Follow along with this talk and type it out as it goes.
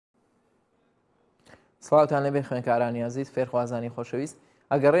سڵاوتان لەبێ خوێندکارانی عەزیز فێرخوازانی خۆشەویست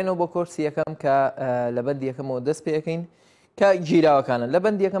ئەگەڕێنەوە بۆ کۆرسی یەکەم کە لە بەندی یەکەمەوە دەست پێەکەین کە گیراوەکانە لە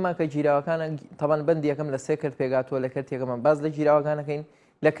بەندی یەکەمە کە گیراوەکانە تەبەن بەندی یەکەم لە سێ کرد پێگاتووە لە کەرتی یەکەمە باز لە گیراوەکانەکەین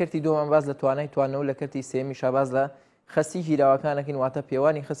لە کەرتی دووەمە باز لە توانای توانەوە لە کەرتی سێمیشا باز لە خەسی گیراوەکانەکەین واتە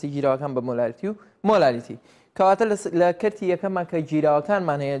پێوانی خەسی گیراوەکان بە مۆلاریتی و مۆلاریتی کەواتە لە کەرتی یەکەمە کە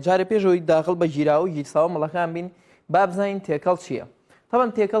گیراوەکانمان هەیە جارێ پێشەوەی داخڵ بە گیراوە و گیرساوە مڵەکان بین با بزانین تێکەڵ چییە طبعا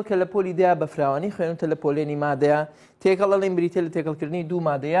تێکەڵ کە لە پۆلی دەیە بە فراوانی خوێنوتە لە پۆلێنی مادەیە تێکەڵ ئەڵێن بریتە لە تێکەڵکردنی دوو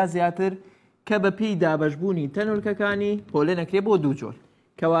مادەیە زیاتر کە بە پێی دابەشبوونی تەنورکەکانی پۆلێ نەکرێ بۆ دوو جۆر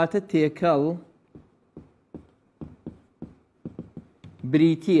کەواتە تێکەڵ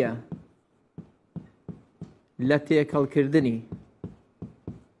بریتیە لە تێکەڵکردنی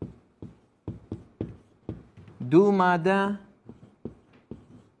دوو مادە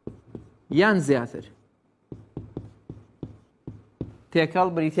یان زیاتر تێکەڵ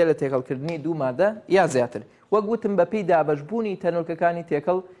بریتە لە تێکەڵکردنی دوو مادە یا زیاتر وەک گوتم بە پێی دابەشبوونی تەنورکەکانی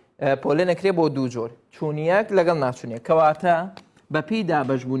تێکەڵ پۆلێ نەکرێ بۆ دوو جۆر چوونیەک لەگەڵ ناچوونیەک کەواتە بە پێی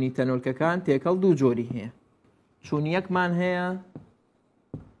دابەشبوونی تەنورکەکان تێکەڵ دوو جۆری هەیە چوونیەکمان هەیە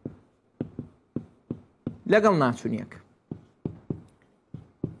لەگەڵ ناچوونیەک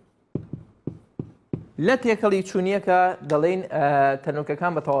لە تێکەڵی چوونیەکە دەڵێن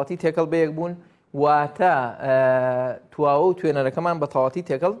تەنورکەکان بە تەواوەتی تێکەڵ بەیەک بوون واتە تواوە و توێنەرەکەمان بە تەواوەتی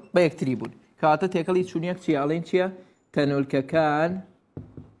تێکەڵ بە یەکتری بوون کەواتە تێکەڵی چوونیەک چی ئەڵێن چییە تەنورکەکان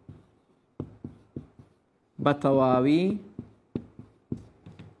بە تەواوی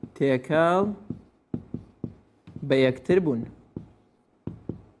تێکەڵ بە یەکتر بوون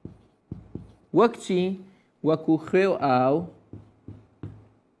وەک چی وەکو خوێ و ئاو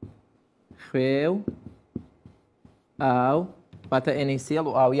خوێ و ئاو واتە NaCl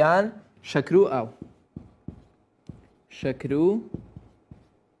و ئاویان شەکر و ئاو شەکر و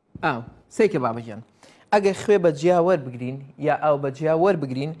ئاو سێکە بابەجیان ئەگەر خوێ بە جیا وەربگرین یا ئاو بە جیا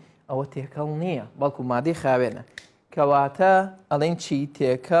وەربگرین ئەوە تێکەڵ نییە بەڵکو مادەی خاوێنە کەواتە ئەڵێن چی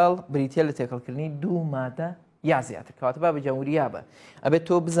تێکەڵ بریتە لە تێکەڵکردنی دوو مادە یا زیاتر کەواتە بابەجیان وریا بە ئەبێت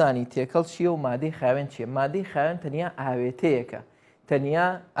تۆ بزانی تێکەڵ چییە و مادەی خاوێن چییە مادەی خاوێن تەنیا ئاوێتەیەکە تەنیا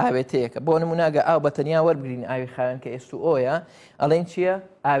ئاوێتەیەکە بۆ نموناگە ئاو بە تەنیا وەربگرین ئاوی خاوێن کە H2O ئەڵێن چییە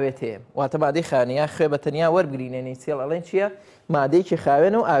ئاوێتەیە واتە مادەی خاوێنە خوێ بە تەنیا وەربگرین NaCl ئەڵێن چییە مادەیەکی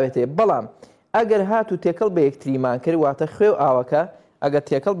خاوێنە و ئاوێتەیە بەڵام ئەگەر هاتوو تێکەڵ بە یەکتریمان کرد واتە خوێ و ئاوەکە ئەگەر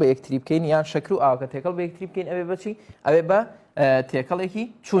تێکەڵ بە یەکتری بکەین یان شەکر و ئاوەکە تێکەڵ بە یەکتری بکەین ئەوێ بەچی ئەوێ بە تێکەڵێکی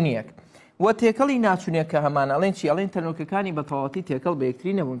چوونیەک وە تێکەڵی ناچوونیەک کە هەمان ئەڵێن چی ئەڵێن تەنورکەکانی بە تەواوەتی تێکەڵ بە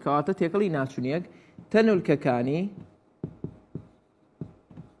یەکتری نەبوون کەواتە تێکەڵی ناچوونیەک تەنورکەکانی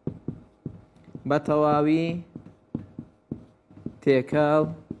بە تەواوی تێکەڵ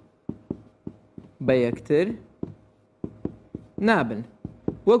بە یەکتر نابن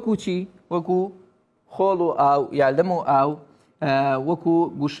وەکو چی وەکو خۆڵ و ئاو یا لەم و ئاو وەکو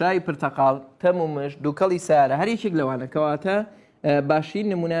گوشای پرتەقاڵ تەم و مشت دووکەڵی سارە هەر یەکێک لەوانە کەواتە باشترین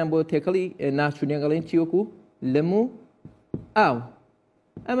نمونەیان بۆ تێکەڵی ناچوونیەک ئەڵێن چی وەکو لەم و ئاو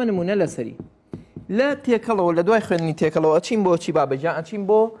ئەمە نمونە لەسەری لە تێکەڵەوە لە دوای خوێندنی تێکەڵەوە ئەچین بۆ چی بابەجیان ئەچین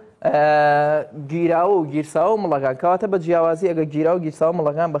بۆ گیراوە و گیرساوە و مڵەکان کەواتە بە جیاوازی ئەگە گیراوە و گیرساوە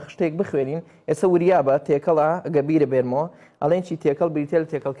مڵەکان بە خشتێک بخوێنین ئێستا وریا بە تێکەڵە ئەگە بیرە بێنمەوە ئەڵێن چی تێکەڵ بریتە لە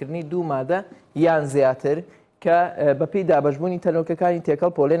تێکەڵکردنی دوو مادە یان زیاتر کە بە پێی دابەشبوونی تەنورکەکانی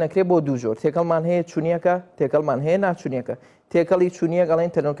تێکەڵ پۆلێ نەکرێ بۆ دوو جۆر تێکەڵمان هەیە چوونیەکە تێکەڵمان هەیە ناچوونیەکە تێکەڵی چوونیەک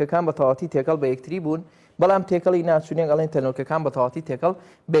ئەڵێن تەنورکەکان بە تەواوەتی تێکەڵ بە یەکتری بوون بەڵام تێکەڵی ناچوونیەک ئەڵێن تەنورکەکان بە تەواوەتی تێکەڵ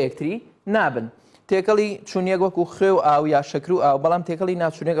بە یەکتری نابن تێکەڵی چوونیەک وەکو خوێ و ئاو یا شەکر و ئاو بەڵام تێکەڵی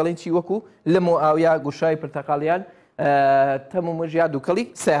ناچوونیەک ئەڵێن چی وەکو لەم و ئاو یا گوشای پرتەقاڵیان تەم و مژ یا دووکەڵی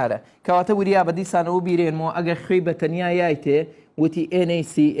سیارە کەواتە وریا بە دیسانەوە بیرێنمەوە ئەگەر خوێی بە تەنیا یایتێ وتی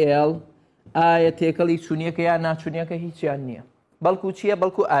NaCl ئایا تێکەڵی چوونیەکە یا ناچوونیەکە هیچیان نییە بەڵکو چییە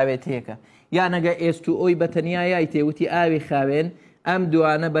بەڵکو ئاوێتەیەکە یان ئەگە H2O بە تەنیا یایتێ وتی ئاوی خاوێن ئەم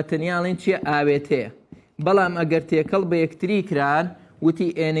دوانە بە تەنیاڵێن چییە ئاوێتەیە بەڵام ئەگەر تێکەڵ بە یەکتری کران وتی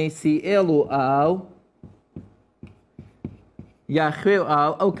NaCl و ئاو یا خوێ و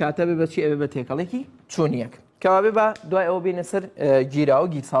ئاو ئەو کاتە بێ بەچی ئەوێ بە تێکەڵێکی چوونیەک کەوابێ بە دوای ئەوە بینە سەر گیراوە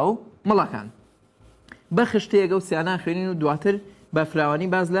گیرساو و مڵەکان بە خشتەیەگە و سیانان خوێنین و دواتر بە فراوانی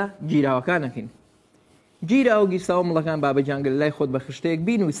باز لە گیراوەکانەکەین گیراوە گیرساوە مڵەکان بابەجانگەل لای خۆت بە خشتەیەک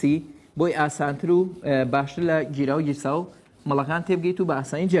بینووسی بۆی ئاسانتر و باشتر لە گیراوە گیرساو مڵەکان تێبگەیت و بە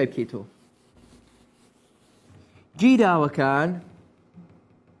ئاسانی جای بکەیتەوە گیراوەکان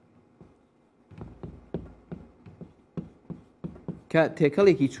کە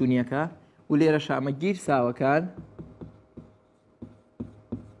تێکەڵێکی چوونیەکە و لێرە شامە گیرساوەکان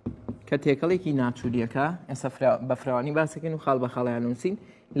کە تێکەڵێکی ناچوونیەکە ئێستا بە فراوانی باسەکەین و خاڵ بە خاڵیان نووسین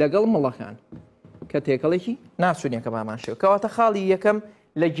لەگەڵ مڵەکان کە تێکەڵێکی ناچوونیەکە بامان شێو کەواتە خاڵی یەکەم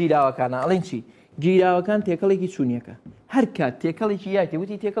لە گیراوەکانە ئەڵێن چی گیراوەکان تێکەڵێکی چوونیەکە هەر کات تێکەڵێکی یاتی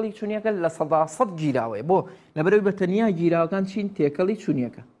وتی تێکەڵی چوونیەکە لە 100% گیراوەیە بۆ لەبەرەوەی بە تەنیا گیراوەکان چین تێکەڵی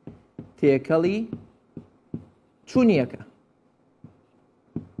چوونیەکە تێکەڵی چوونیەکە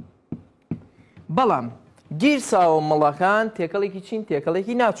بەڵام گیرساوە مەڵەکان تێکەڵێکی چین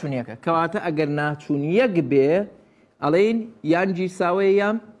تێکەڵێکی ناچوونیەکە کەواتە ئەگەر ناچوونیەک بێ ئەڵێن یان گیرساوەیە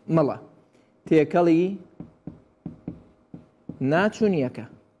یان مەڵە تێکەڵی ناچوونیەکە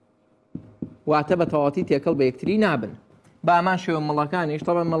واتە بە تەواتی تێکەڵ بە یەکتری نابن بامان شێوە مەڵەکانیش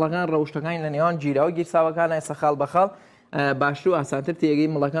تەڵەن مەڵەکان ڕەوشتەکانی لە نێوان گیراوە گیرساوەکانە ئێستا خاڵ بە خاڵ باشتر و ئاسانتر تێگەی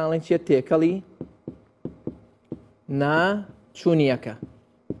مەڵەکان ئەڵێن چیە تێکەڵی ناچوونیەکە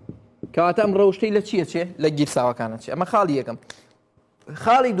کەواتە ئەم ڕەوشتەی لە چیە چێ لە گیرساوەکانە چێ ئەمە خاڵی یەکەم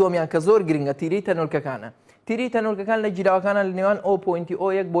خاڵی دۆمیان کە زۆر گرنگە تیری تەنۆرکەکانە تیری تەنۆرکەکان لە گیراوەکانە لە نێوان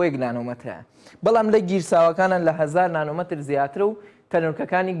 0.01 بۆ 1 نانۆمەترە بەڵام لە گیرساوەکانە لە 1000 نانۆمەتر زیاترە و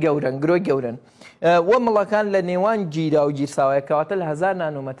تەنۆرکەکانی گەورن گرۆی گەورن وە مەڵەکان لە نێوان گیرا و گیرساوەیە کەواتە لە 1000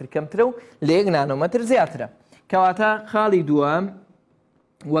 نانۆمەتر کەمترە و لە 1 نانۆمەتر زیاترە کەواتە خاڵی دووەم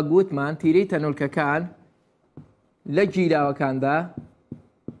وە گوتمان تیرەی تەنۆرکەکان لە گیراوەکاندا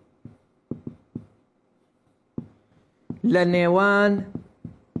لە نێوان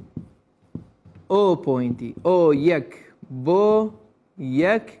 0.01 بۆ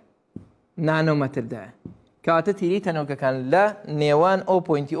 1 نانۆمەتردا کەواتە تیری تەنۆرکەکان لە نێوان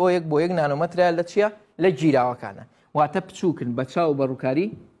 0.01 بۆ 1 نانۆمەترە لە چیە لە گیراوەکانە واتە بچووکن بە چاو بەڕووکاری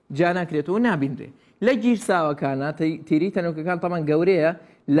جا ناکرێتەوە نابینرێ لە گیرساوەکانە تیری تەنۆرکەکان تەمان گەورەیە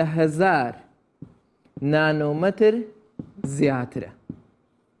لە 1000 نانۆمەتر زیاترە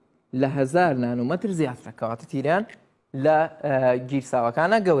لە 1000 نانۆمەتر زیاترە کەواتە تیریان لە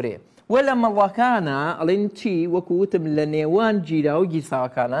گیرساوەکانە گەورەیە وە لە مەڵەکانە ئەڵێن چی وەکو وتم لە نێوان گیرا و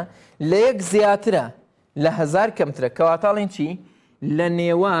گیرساوەکانە لە 1 زیاترە لە 1000 کەمترە کەواتە ئەڵێن چی لە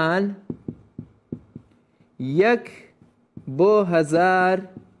نێوان 1 بۆ 1000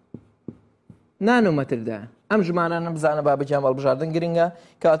 نانۆمەتردا ئەم ژمانانە بزانە بابەجیان هەڵبژاردن گرنگە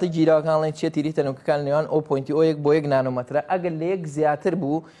کەواتە گیراوەکان ئەڵێن چیە تیری تەنۆرکەکان لە نێوان 0.01 بۆ 1 نانۆمەترە ئەگەر لە 1 زیاتر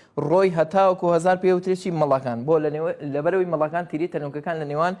بوو ڕۆی هەتاوەکو 1000 پێوترێکی مەڵەکان بۆ لەبەرەوەی مەڵەکان تیری تەنۆرکەکان لە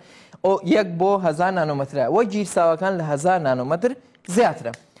نێوان 1 بۆ 1000 نانۆمەترە وە گیرساوەکان لە 1000 نانۆمەتر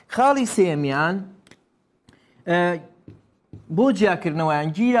زیاترە خاڵی سێمیان بۆ جیاکردنەوەیان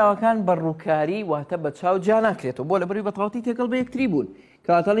گیراوەکان بەڕووکاری واتە بە چاو جا ناکرێتەوە بۆ لەبەرەوەی بە تەواتی تێکەڵ بە یەکتری بوون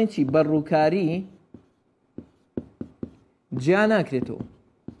کەواتەڵێن چی بەڕووکاری جیا ناکرێتەوە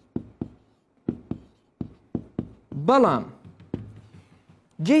بەڵام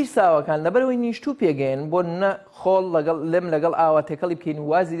گیرساوەکان لەبەرەوەی نیشتوو پێگەین بۆ نە خۆڵ لەم لەگەڵ ئاوا تێکەڵی بکەین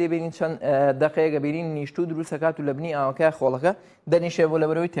وازی لێبێنین چەند دەقەیەکە بینین نیشتوو دروستەکات و لە بنی ئاوەکەی خۆڵەکە دەنیشێ بۆ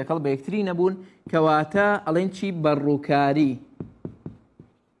لەبەرەوەی تێکەڵ بە یەکتری نەبوون کەواتە ئەڵێن چی بەڕووکاری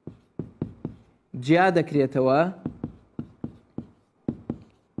جیا دەکرێتەوە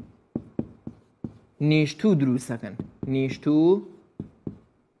نیشتوو دروستەکەن نیشتوو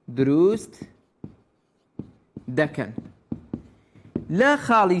دروست دەکەن لە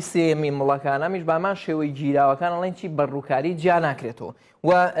خاڵی سێمی مڵەکانە میش بامان شێوەی گیراوەکان ئەڵێن چی بەڕووکاری جیا ناکرێتەوە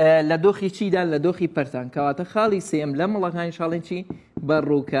و لە دۆخی چیدا لە دۆخی پەرتان کەواتە خاڵی سێم لە مڵەکانی شاڵێن چی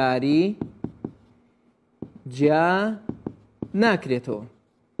بەڕووکاری جیا ناکرێتەوە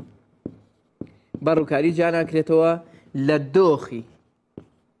بەڕووکاری جیا ناکرێتەوە لە دۆخی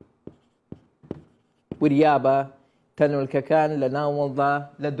وریابە تەنۆرکەکان لە ناومەڵدا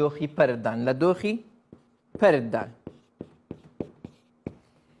لە دۆخی پەردان لە دۆخی پەردان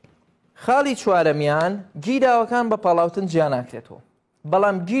خاڵی چوارەمیان گیراوەکان بە پاڵاوتن جیا ناکرێتەوە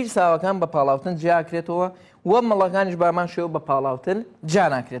بەڵام گیرساوەکان بە پاڵاوتن جیا کرێتەوە وە مەڵەکانیش بامان شێوە بە پاڵاوتن جیا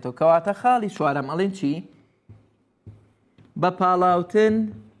ناکرێتەوە کەواتە خاڵی چوارەم ئەڵێن چی بە پاڵاوتن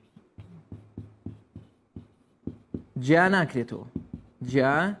جیا ناکرێتەوە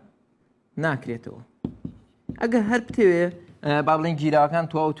جیا ناکرێتەوە ئەگەر هەر بتەوێ با بڵێن گیراوەکان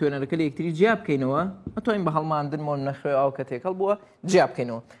تۆ و توێنەرەکە لە یەکتری جیا بکەینەوە ئەتۆین بە هەڵماندن مۆ نەخوێ ئەو کە تێکەڵ بووە جیا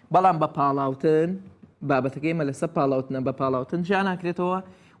بکەینەوە بەڵام بە پاڵاوتن بابەتەکەی مە لەسەر پاڵاوتنە بە پاڵاوتن جیا ناکرێتەوە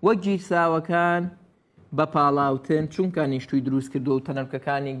وەک گیرساوەکان بە پاڵاوتن چونکە نیشتووی دروست کردو و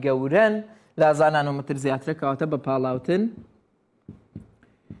تەنەرکەکانی گەورن لە 1000 نانۆمەتر زیاترە کەواتە بە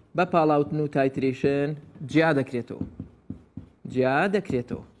پاڵاوتن و تایتریشن جیا دەکرێتەوە جیا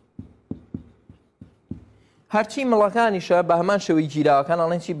دەکرێتەوە هەرچی مڵەکانیشە بە هەمان شێوەی گیراوەکان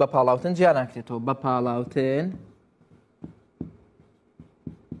ئەڵێن چی بە پاڵاوتن جیا ناکرێتەوە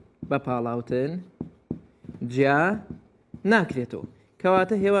بە پاڵاوتن جیا ناکرێتەوە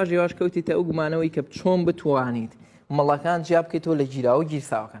کەواتە هێواش کەوتیتە ئەو گومانەوەی کە چۆن بتوانیت مەڵەکان جیا بکەیتەوە لە گیراوە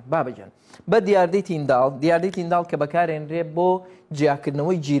گیرساوەکان. بابەجان بە دیاردەی تینداڵ کە بەکارێنرێ بۆ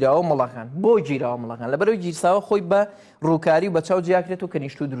جیاکردنەوەی گیراوە مەڵەکان بۆ گیراوە مەڵەکان لەبەرەوەی گیرساوە خۆی بە ڕووکاری و بە چاو جیاکرێت و کە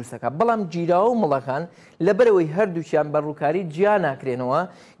نیشتوو دروستەکە. بەڵام گیراوە و مەڵەکان لەبەرەوەی هەردووچیان بە ڕووکاری جیا ناکرێنەوە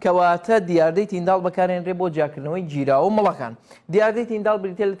کەواتە دیاردەی تینداڵ بەکارێنرێ بۆ جیاکردنەوەی گیراوە و مەڵەکان. دیاردەی تینداڵ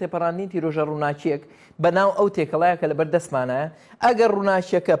بریتێ لە تێپەڕاندنی تیرۆژە ڕووناکیەک بەناو ئەو تێکەڵایە کە لەبەر دەستمانایە ئەگەر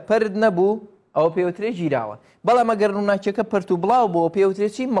ڕووناکیەکە پەرد نەبوو ئەو پێوترێ گیراوە. بەڵام ئەگەر ڕووناکیەکە پەرت و بڵاو بۆ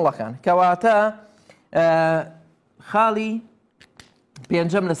پێوترێکی مەڵەکان. کەواتە خاڵی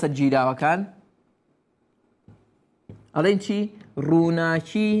پێنجەم لەسەر گیراوەکان ئەڵێن چی؟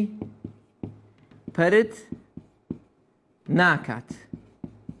 ڕووناکی پەرت ناکات.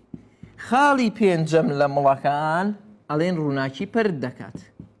 خاڵی پێنجەم لە مڵەکان ئەڵێن ڕووناکی پەرت دەکات.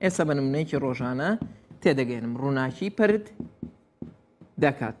 ئێستا بە نمونەیەکی ڕۆژانە تێدەگەێنم ڕووناکی پەرت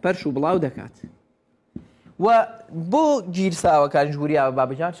دەکات پەرش و بڵاو دەکات. و بۆ گیرساوەکان ژووریاوە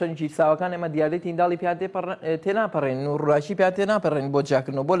بابەجان چۆن گیرساوەکان ئێمە دیاردەی تینداڵی پیا تێناپەڕێن و ڕووناکی پیا تێناپەڕێن بۆ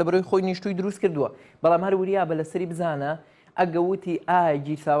جیاکردنەوە بۆ لەبەرەوەی خۆی نیشتووی دروست کردووە. بەڵام هەر وریا بە لەسەری بزانە ئەگە وتی ئایا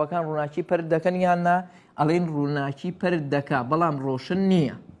گیرساوەکان ڕووناکی پەرت دەکەن یان نا ئەڵێن ڕووناکی پەرت دەکا بەڵام ڕۆشن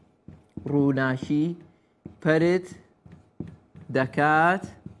نییە. ڕووناکی پەرت دەکات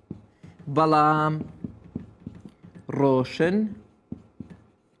بەڵام ڕۆشن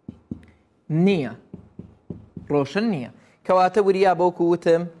نییە. ڕۆشن نییە. کەواتە وریا بەوکو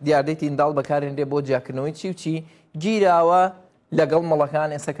وتم دیاردەی تینداڵ بەکارێنرێ بۆ جیاکردنەوەی چی و چی گیراوە لەگەڵ مەڵەکان.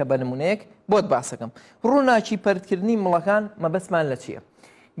 ئێستا کە بە نمونەیەک بۆت باسەکەم. ڕووناکی پەرتکردنی مڵەکان مەبەستمان لە چییە؟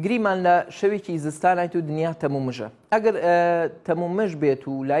 گریمان لە شەوێکی زستانایت و دنیا تەمومژە. ئەگەر تەمومژ بێت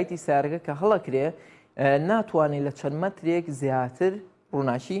و لایتی سارگە کە هەڵەکرێ ناتوانێت لە چەند مەترێک زیاتر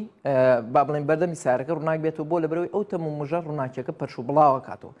ڕووناکی با بڵێن بەردەمی سارەکە ڕووناک بێتەوە بۆ لەبەرەوەی ئەو تەمومژە ڕووناکیەکە پەرش و بڵاوە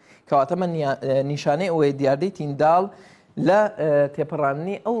کاتەوە. کەواتە من نیشانەی ئەوەیە دیاردەی تینداڵ لە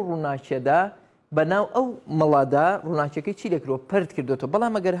تێپەڕاندنی ئەو ڕووناکیەدا بەناو ئەو مەڵادا ڕووناکیەکەی چی دەکرێت پەرت کردوێتەوە.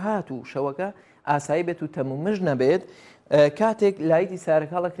 بەڵام ئەگەر هات و شەوەکە ئاسایی بێت و تەمومژ نەبێت کاتێک لایتی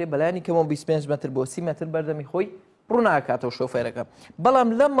سارەکە هەڵەکرێ بەلایانی کەمەوە 25 مەتر بۆ 30 مەتر بەردەمی خۆی ڕووناکاتەوە شۆفێرەکە. بەڵام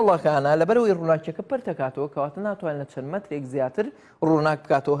لە مڵەکانە لەبەرەوەی ڕووناکیەکە پەرتەکاتەوە کەواتە ناتوانێت لە چەند مەترێک زیاتر ڕووناک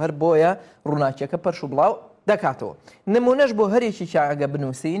بکاتەوە هەر بۆیە ڕووناکیەکە پەرش و بڵاو دەکاتەوە. نمونەش بۆ هەرێکی ئەگە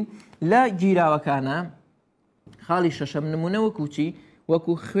بنووسین لە گیراوەکانە خاڵی شەشەم نمونە وەکو چی؟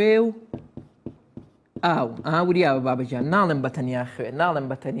 وەکو خوێ و ئاو. وریاوە بابەجان ناڵێم بەتەنیا خوێ ناڵێم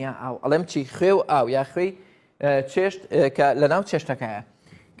بەتەنیا ئاو ئەڵێم چی خوێ و ئاو یا خوێی چێشت کە لەناو چێشتەکەیە.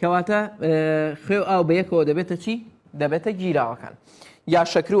 کەواتە خوێ و ئاو بەیەکەوە دەبێتە چی؟ دەبێتە گیراوەکان یا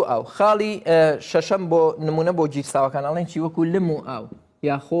شەکر و ئاو. خاڵی شەشەم بۆ نمونە بۆ گیرساوەکان ئەڵێن چی؟ وەکو لم و ئاو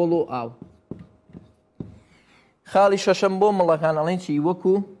یا خۆڵ و ئاو. خاڵی شەشەم بۆ مڵەکان ئەڵێن چی؟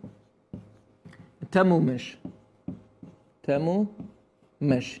 وەکو تەمومش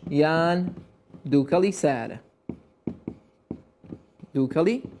یان دووکەڵی سیارە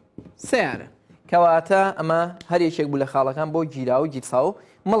سیارە. کەواتە ئەمە هەرێکێک بوو لە خاڵەکان بۆ گیراوە گیرسا و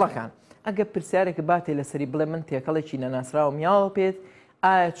مڵەکان. ئەگە پرسیارێکە باتێ لەسەری بڵێ من تێکەڵێکی نەناسراوە میاوە پێت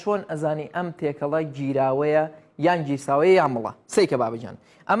ئایا چۆن ئەزانی ئەم تێکەڵە گیراوەیە یان گیرساوەیە یان مڵە؟ سەیکە بابەجان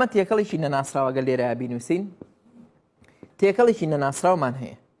ئەمە تێکەڵێکی نەناسراوەگە لێرەیە بینووسین. تێکەڵێکی نەناسراومان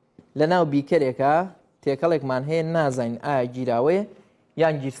هەیە لە ناو بیکەرێکە تێکەڵێکمان هەیە نازانین ئایا گیراوەیە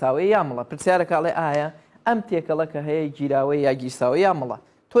یان گیرساوەیە یا مڵە. پرسیارەکەڵێ ئایا ئەم تێکەڵەکە هەیە گیراوەیە یا گیرساوە یا مڵە؟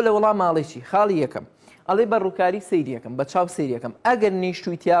 تۆ لە وەڵام ماڵێکی خاڵی یەکەم ئەڵێ بە ڕووکاری سەیریەکەم بە چاو سەیریەکەم ئەگەر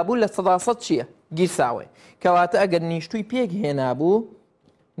نیشتووی تیابوو لە 100% چییە؟ گیرساوەیە. کەواتە ئەگەر نیشتووی پێک هێنابوو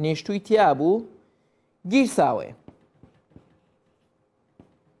نیشتووی تیابوو گیرساوەیە.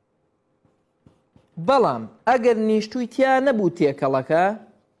 بەڵام ئەگەر نیشتووی تیا نەبوو تێکەڵەکە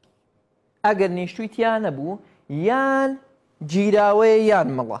ئەگەر نیشتووی تیا نەبوو یان گیراوەیە یان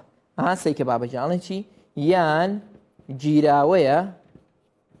مڵە. سەیکە بابەجانڵێ چی؟ یان گیراوەیە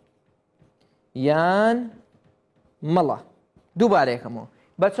یان مڵە. دووبارێکەمەوە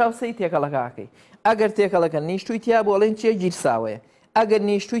بە چاوسەی تێکەڵەکەکەی ئەگەر تێکەڵەکە نیشتووی تیا بۆ ئەڵێن چیە؟ گیرساوەیە. ئەگەر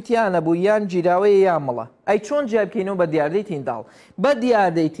نیشتووی تیا نەبوو یان گیراوەیە یان مڵە. ئەی چۆن جیا بکەینەوە بە دیاردەی تینداڵ؟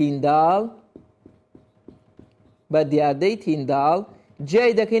 بە دیاردەی تینداڵ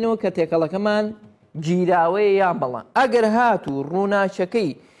جیای دەکەینەوە کە تێکەڵەکەمان گیراوەیە یان مڵە. ئەگەر هاتوو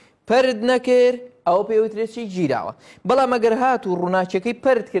ڕووناچەکەی پەرد نەکرد ئەو پێوترێکی گیراوە. بەڵام ئەگەر هاتوو ڕووناچەکەی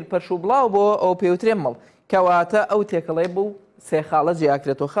پەرد کرد پەرش و بڵاو بۆ ئەو پێوترێ مڵ. کەواتە ئەو تێکەڵێ بوو سێ خاڵە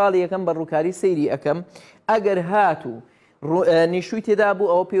جیاکرێتەوە. خاڵی یەکەم بە ڕووکاری سەیری ئەەکەم ئەگەر هاتوو نیشتووی تێدا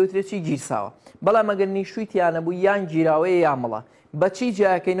بوو ئەو پێوترێکی گیرساوە. بەڵام ئەگەر نیشتووی تیانە بوو یان گیراوەیە یان مڵە. بەچی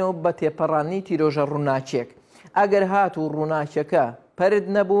جیاکەینەوە؟ بە تێپەڕانی تیرۆژە ڕووناچێک. ئەگەر هاتوو ڕووناچەکە پەرد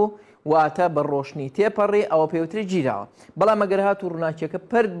نەبوو واتە بە ڕۆشنی تێپەڕی ئەوە پێوتری گیراوە بەڵام ئەگەر هات و ڕووناکیەکە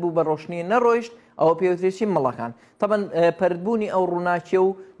پرد بوو بە ڕۆشنی نەڕۆیشت ئەوە پێوترێکی مەڵەکان تەبەن پردبوونی ئەو ڕووناکیە و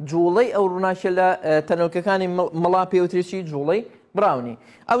جوڵەی ئەو ڕووناکیە لە تەنۆرکەکانی مەڵا پێوترێکی جوڵەی براونی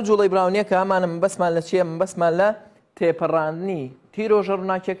ئەو جوڵەی براونیە کە ئەمانە بەسمان لە چیە بەسمان لە تێپەڕاندنی تیرۆژە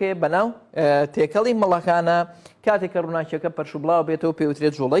ڕووناکیەکەی بەناو تێکەڵی مەڵەکانە کاتێککە ڕووناکیەکە پەرشوبڵاو بێتەوە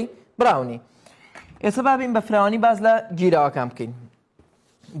پێوترێت جوڵەی براونی ئێستا بابین بە فراوانی باز لە گیراوەکان بکەین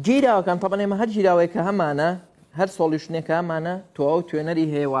گیراوەکان تەبەن ئێمە هەر گیراوەیە کە هەمانە هەر سۆلیوشنێکە هەمانە تۆ و توێنەری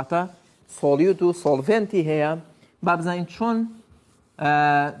هەیە واتە سۆلیوت و سۆڵڤێنتی هەیە با بزانین چۆن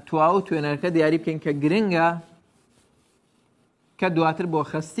توا و توێنەرەکە دیاری بکەین کە گرنگە کە دواتر بۆ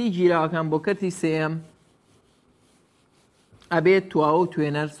خەستی گیراوەکان بۆ کەرتی سێم ئەبێت توا و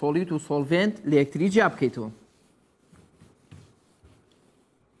توێنەر سۆلیوت و سۆڵڤێنت لە یەکتری جیا بکەیتەوە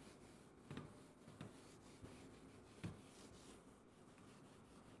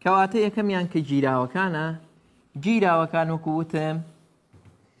کەواتە یەکەمیان کە گیراوەکانە گیراوەکان وەکو وتم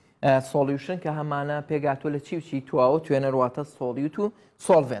سۆلیوشن کە هەمانە پێگاتوە لە چی وچی تواوە توێنەر واتە سۆلیوت و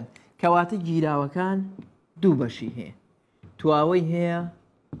سۆڵڤێنت کەواتە گیراوەکان دوو بەشی هەیە تواوەی هەیە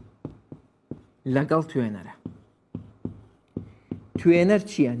لەگەڵ توێنەرە توێنەر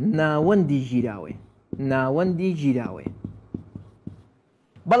چییە؟ ناوەندی گیراوێ ناوەندی گیراوێ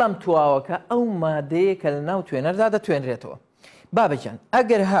بەڵام تواوەکە ئەو مادەیە کە لە ناو توێنەردا دەتوێنرێتەوە بابەجان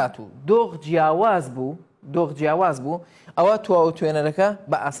ئەگەر هاتوو دۆغ جیاواز بوو ئەوە تواوە توێنەرەکە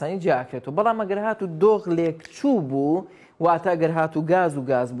بە ئاسانی جیاکرێتەوە بەڵام ئەگەر هاتوو دۆغ لێکچوو بوو واتە ئەگەر هاتوو گاز و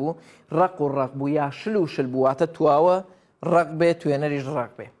گاز بوو ڕق و ڕق بوو یا شل و شل بوو واتە تواوە ڕق بێ توێنەریش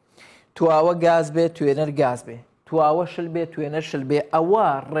ڕق بێ تواوە گاز بێ توێنەر گاز بێ تواوە شل بێ توێنەر شل بێ ئەوە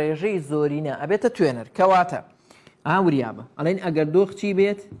ڕێژەی زۆرینە ئەبێتە توێنەر کەواتە ئاوریابە ئەڵێن ئەگەر دۆخ چی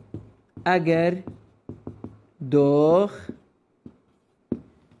بێت ئەگەر دۆخ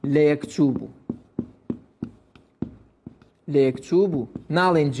لە یەکچوو بوو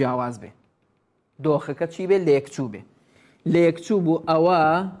ناڵێن جیاواز بێ دۆخەکە چی بێ لە یەکچوو بێ لە یەکچوو بوو ئەوە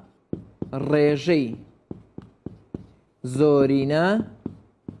ڕێژەی زۆرینە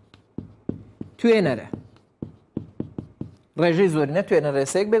توێنەرە ڕێژەی زۆرینە توێنەرە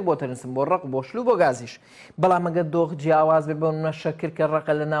سێک بێک بۆ تەنسم بۆ ڕق بۆ شلو بۆ گازیش بەڵام ئەگەر دۆخ جیاواز بێ بۆ منە شەکر کە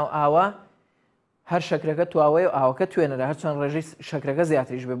ڕقە لە ناو ئاوە هەر شەکرەکە تواوەیە و ئاوەکە توێنەرە هەرچەند ڕێژەی شەکرەکە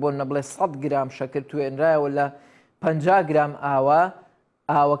زیاتریش بێ بۆ نەبڵێ 100 گرام شەکر توێنرایەوە لە 50 گرام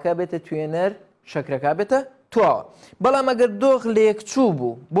ئاوەکە بێتە توێنەر شەکرەکە بێتە تواوە بەڵام ئەگەر دۆخ لێکچوو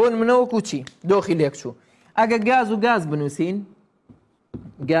بوو بۆ منەوەکو چی دۆخی لێکچوو ئەگە گاز و گاز بنووسین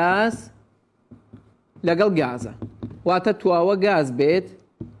گاز لەگەڵ گازە واتە تواوە گاز بێت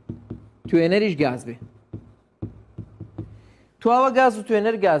توێنەریش گاز بێ تواوە گاز و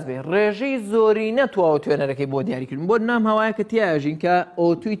توێنەر گاز بێ ڕێژەی زۆرینە تواوە توێنەرەکەی بۆ دیاریکردن بۆ نام هەوایە کە تیاژین کە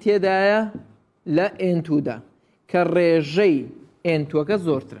ئۆتوی تێدایە لە ئێنتودا کە ڕێژەی ئێنتوەکە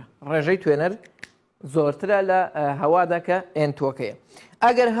زۆرترە ڕێژەی توێنەر زۆرترە لە هەوادا کە ئێنتوەکەیە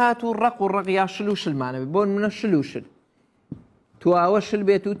ئەگەر هات و ڕق و ڕق یا شل و شلمانە بێ بۆ منە شل و شل تواوە شل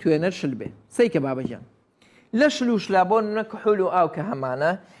بێت و توێنەر شل بێ سەیکە بابەجان لە شل و شلا بۆ منە کحول و ئاو کە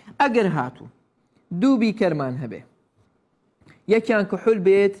هەمانە ئەگەر هاتوو دوو بیکەرمان هەبێ یەکیان کحول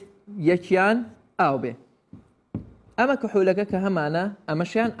بێت یەکیان ئاو بێ ئەمە کحولەکە کە هەمانە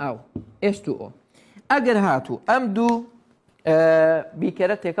ئەمەشیان ئاو H2O ئەگەر هاتوو ئەم دوو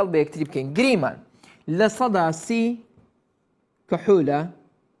بیکەرە تێکەڵ بە یەکتری بکەین گریمان لە 130 کحولە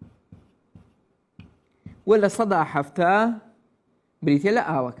و لە 170 بریتە لە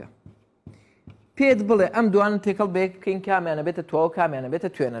ئاوەکە پێت بڵێ ئەم دوانە تێکەڵ بەیەک بکەین کامیانە بێتە تواوە کامیانە بێتە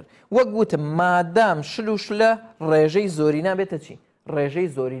توێنەر وەک گوتم مادام شل و شلە ڕێژەی زۆرینا بێتە چی ڕێژەی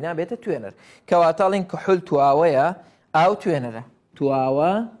زۆرینا بێتە توێنەر کەواتاڵین کحول تواوەیە ئاو توێنەرە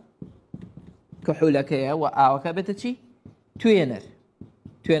تواوە کحولەکەیە و ئاوەکە بێتە چی توێنەر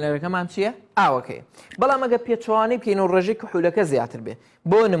توێنەرەکەمان چییە ئاوەکەیە بەڵام ئەگە پێچوانەی بکەین و ڕێژەی کحولەکە زیاتر بێ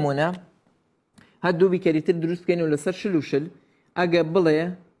بۆ نمونە هەردوو بیکەریتر دروست بکەین و لەسەر شل و شل ئەگە بڵێ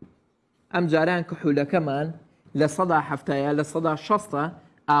ئەم جاران کحولەکەمان لە 170 لە 160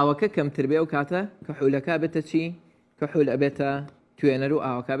 ئاوەکە کەمتر بێ و کاتە کحولەکە بێتە چی کحول ئەبێتە توێنەر و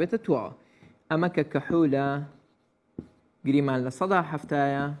ئاوەکە بێتە تواوە ئەمە کە کحولە گریمان لە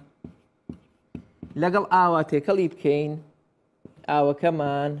 170 لەگەڵ ئاوا تێکەڵی بکەین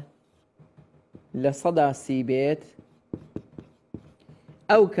ئاوەکەمان لە 130 بێت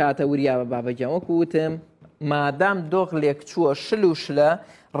ئەو کاتە وریابە بابەجان وەکو وتم مادام دۆغ لێکچووە شل و شلە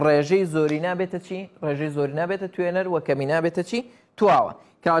ڕێژەی زۆرینا بێتە چی ڕێژەی زۆرینا بێتە توێنەر و کەمینا بێتە چی تواوە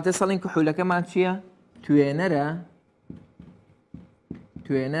کەواتە سەڵین کحولەکەمان چییە توێنەرە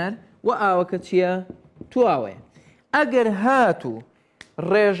توێنەر و ئاوەکە چییە تواوەیە ئەگەر هاتوو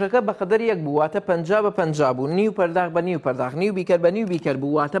ڕێژەکە بەقەدەر یەک بوو واتە 50 بە 50 بوو نیو پەرداخ بە نیو پەرداخ نیو بیکەر بە نیو بیکەر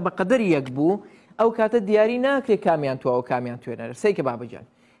بوو واتە بەقەدەر یەک بوو ئەو کاتە دیاری ناکرێت کامیان تواوە کامیان توێنەرە سەیکە بابەجان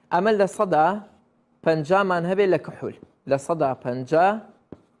ئەمە لە 150 مان هەبێت لە کحول لە 150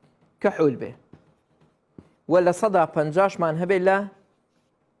 کحول بێ و لە 150 مان هەبێت لە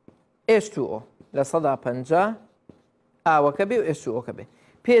H2O لە 150 ئاوەکە بێ و H2O کە بێ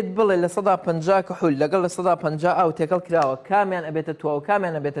پێت بڵێ لە 150 کحول لەگەڵ لە 150 ئاو تێکەڵ کراوە کامیان ئەبێتە تواو و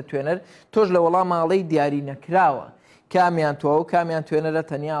کامیان ئەبێتە توێنەر تۆش لە وەڵام ماڵەی دیاری نەکراوە کامیان تواو و کامیان توێنەرە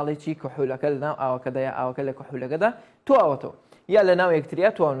تەنیاڵێکی کحولەکە لە ناو ئاوەکەدا یا ئاوەکە لە کحولەکەدا تواوەتەوە یا لە ناو یەکتریا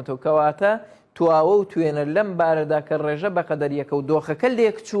تواونەتەوە کەواتە تواوە و توێنەر لەم بارەدا کە ڕێژە بەقەدەر یەکە و دۆخەکە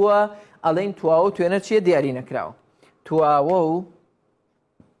لێک چووە ئەڵێن تواوە و توێنەر چیە دیاری نەکراوە تواوە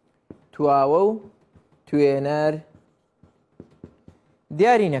و توێنەر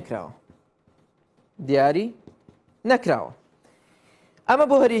دیاری نەکراوە ئەمە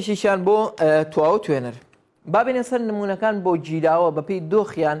بۆ هەریشیشان بۆ تواوە و توێنەر بابێنە سەر نمونونەکان بۆ گیراوە بەپێی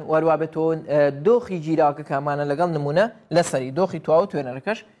دۆخیان وەروابێتەوە دۆخی گیراوەکە کامانە لەگەڵ نمونە لەسەری دۆخی تواوە و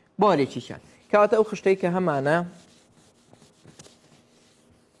توێنەرەکەش بۆ هەرێکیشان کەواتە ئەو خشتەی کە هەمانە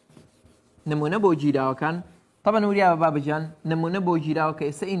نمونە بۆ گیراوەکان طبعا وریاوە بابەجان نمونە بۆ گیراوە کە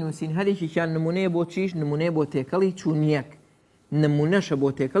ئێستا ئینووسین هەرێکیشان نمونەیە بۆ چیش نمونەیە بۆ تێکەڵی چوونیەک نمونەشە بۆ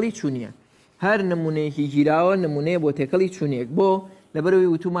تێکەڵی چوونیە هەر نمونەیەکی گیراوە نمونەیە بۆ تێکەڵی چوونیەک بۆ لەبەرەوەی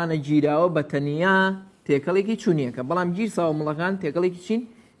وتومانە گیراوە بە تەنیا تێکەڵێکی چوونیەکە بەڵام گیر ساومڵەکان تێکەڵێکی چین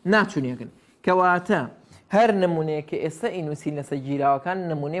ناچوونیەکەن کەواتە هەر نمونەیە کە ئێستا ئینووسین لەسەر گیراوەکان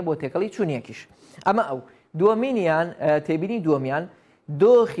نمونەیە بۆ تێکەڵی چوونیەکیش ئەمە ئەو دووەمینیان تێبینی دووەمیان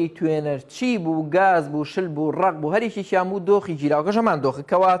دۆخی توێنەر چی بوو گاز بوو شل بوو ڕق بوو هەرێکیشیان بوو دۆخی گیراوەکەش هەمان دۆخە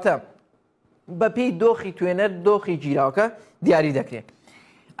کەواتە بەپێی دۆخی توێنەر دۆخی گیراوەکە دیاری دەکرێت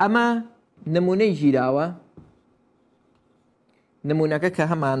ئەمە نمونەی گیراوە نمونونەکە کە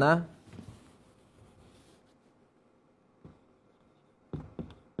هەمانە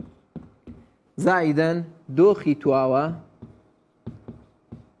زائیدەن دۆخی تواوە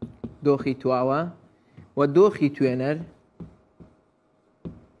و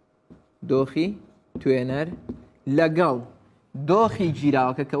دۆخی توێنەر لەگەڵ دۆخی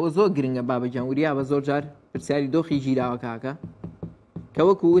گیراوەکە کەەوە زۆر گرنگە بابەجان وریا بە زۆر جار پرسیاری دۆخی گیراوەکەکە کە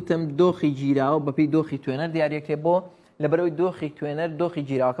وەکو وتم دۆخی گیراوە بەپێی دۆخی توێنەر دیارەکرێت بۆ لەبەرەوەی دۆخی توێنەر دۆخی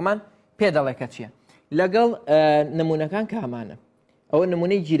گیراوەکەمان پێ دەڵێکە چییە لەگەڵ نمونونەکان کە هەمانە ئەوە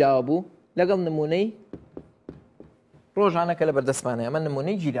نمونەی گیراوە بوو لەگەڵ نمونەی ڕۆژانەکە لە بەردەستمانە ئەمە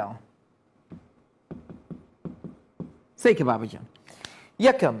نمونەی گیراوە سەیکە بابەجان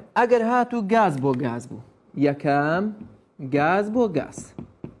یەکەم ئەگەر هاتوو گاز بۆ گاز بوو یەکەم گاز بۆ گاز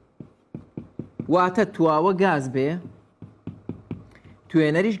واتە تواوە گاز بێ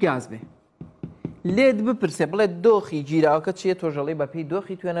توێنەریش گاز بێ لێت بپرسێ بڵێ دۆخی گیراوەکە چیە تۆژەڵی بەپێی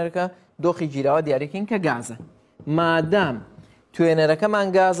دۆخی توێنەرەکە دۆخی گیراوە دیارەکەین کە گازە مادام توێنەرەکەمان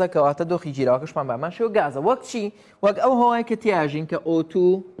گازە کەواتە دۆخی گیراوەکەشمان بامان شێوە گازە وەک چی وەک ئەو هەوای کە تیاژین کە O2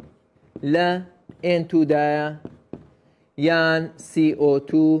 لە N2دایە یان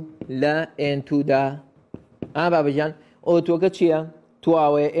CO2 لە N2دا بابەجان O2کە چییە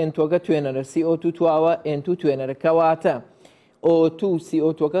تواوەیە N2کە توێنەرە CO2 تواوە N2 توێنەرە کەواتە O2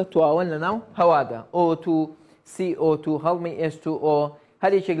 CO2کە تواون لە ناو هەوادا O2 CO2 هەڵمی H2O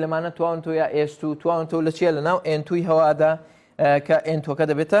هەرێکێک لەمانە تواون تۆ یا H2 تواون تۆ لە چیە لە ناو N2ی هەوادا کە N2کە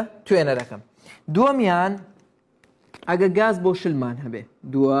دەبێتە توێنەرەکەم دووەمیان ئەگە گاز بۆ شلمان هەبێ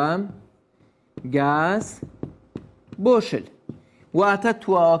دووەم گاز بۆ شل واتە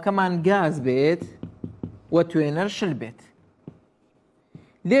تواوەکەمان گاز بێت و توێنەر شل بێت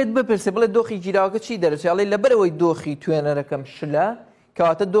لێت بپرسێ بڵێ دۆخی گیراوەکە چی دەرەچێڵێ لەبەرەوەی دۆخی توێنەرەکەم شلە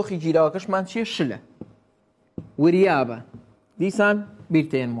کەواتە دۆخی گیراوەکەشمان چیە شلە وریابە دیسان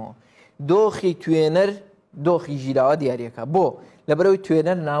بیرتێنمەوە دۆخی توێنەر دۆخی گیراوە دیارەکە بۆ لەبەرەوەی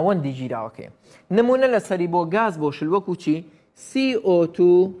توێنەر ناوەندی گیراوەکەیە نمونە لەسەری بۆ گاز بۆ شل وەکو چی CO2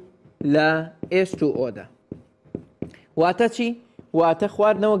 لە H2Oدا واتە چی واتە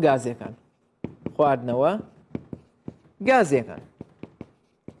خواردنەوە گازێکان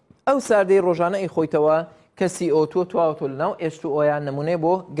ئەو ساردەی ڕۆژانە خۆیتەوە کە CO2 تواوەتۆ لە ناو H2Oyان نمونەی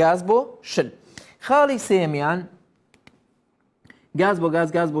بۆ گاز بۆ شل خاڵی سێمیان گاز بۆ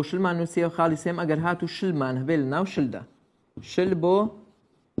گاز بۆ شلمان نووسیە و خاڵی سێم ئەگەر هاتو شلمان هەبێ لە ناو شلدا شل بۆ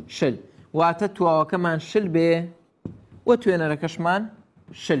شل واتە تواوەکەمان شل بێ و توێنەرەکەشمان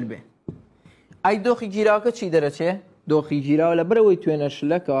شل بێ ئەی دۆخی گیراوەکە چی دەرەچێ دۆخی گیراوە لە بەرەوەی توێنەر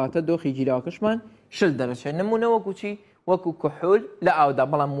شلە کەواتە دۆخی گیراوەکەشمان شل دەرەچێت نمونە وەکو چی وەکو کحول لە ئاودا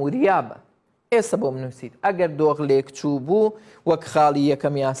بەڵام وریابە ئێستا بۆ منووسیت ئەگەر دۆخ لێک چوو بوو وەک خاڵی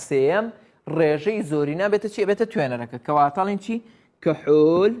یەکەم یا سێەم ڕێژەی زۆری نابێتە چی بێتە توێنەرەکە کەواتەڵین چی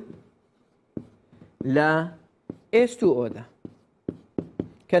کحول لە H2O-دا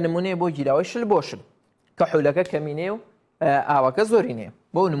کە نمونەیە بۆ گیراوەی شل بۆ شل کەحولەکە کەمینێ و ئاوەکە زۆری نێ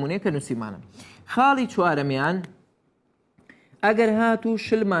بۆ نمونەیە کە نووسیمانە. خاڵی چوارەمیان ئەگەر هاتوو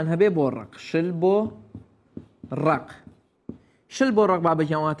شلمان هەبێ بۆ ڕق شل بۆ ڕق شل بۆ ڕق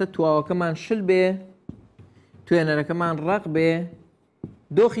بابەجیانواتە تواوەکەمان شل بێ توێنەرەکەمان ڕق بێ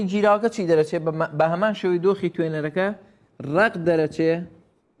دۆخی گیراوەکە چی دەرەچێت بە هەمان شێوەی دۆخی توێنەرەکە ڕق دەرەچێ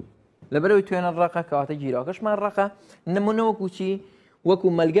لەبەرەوەی توێنە ڕقە کەواتە گیراوەکەشمان ڕقە. نمونە وەکو چی وەکو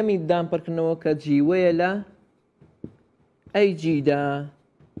مەلگەمی دامپڕکردنەوە کە جیوەیە لە ئەیجیدا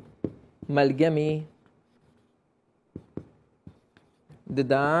مەلگەمی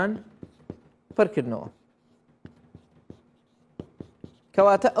ددان پڕکردنەوە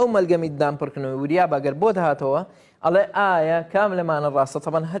کەواتە ئەو مەلگەمی دامپڕکردنەوەی وریا بەگەر بۆ دەهاتەوە ئەڵێ ئایا کام لەمانە ڕاستە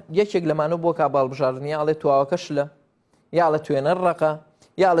تەبەن یەکێک لەمانە بۆ کاباڵبژاردننیە ئەڵێ تواوەکە شلە یا لە توێنەر ڕقە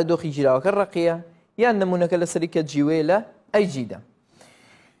یا لە دۆخی گیراوەکە ڕقیە یان نمونونەکە لەسەری کە جیوەیە لە ئەیجیدا.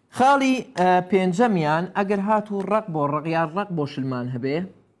 خاڵی پێنجەمیان ئەگەر هاتوو ڕق بۆ ڕق یان ڕق بۆ شلمان هەبێ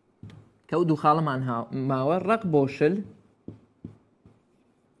کە ئەو دوو خاڵەمان ماوە ڕق بۆ شل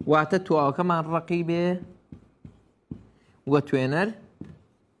واتە تواوەکەمان ڕقی بێ وە توێنەر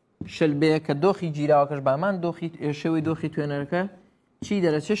شل بێ کە دۆخی گیراوەکەش بامان دۆخی شێوەی دۆخی توێنەرەکە چی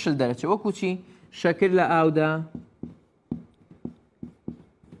دەرەچێت شل دەرەچێت وەکو چی شەکر لە ئاودا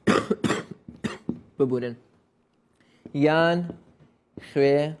ببورن یان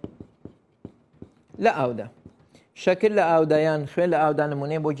خوێ لە ئاودا شەکر لە ئاودا یان خوێ لە ئاودا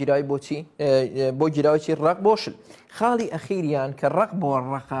نمونەیە بۆ گیراوی بۆچی بۆ گیراوەی ڕق بۆ شل. خاڵی ئەخیریان کە ڕق بۆ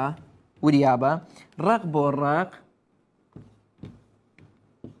ڕقە وریابە ڕق بۆ ڕق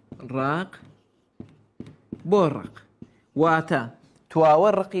ڕق بۆ ڕق واتە تواوە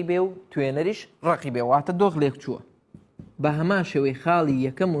ڕقی بێ و توێنەریش ڕقی بێ واتە دۆغ لێک چووە بە هەمان شێوەی خاڵی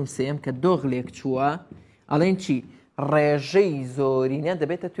یەکەم و سێم کە دۆغ لێک چووە ئەڵێن چی ڕێژەی زۆرینە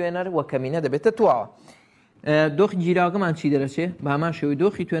دەبێتە توێنەر وە کەمینە دەبێتە تواوە. دۆخی گیراوەکەمان چی دەرەچێ بە هەمان شێوەی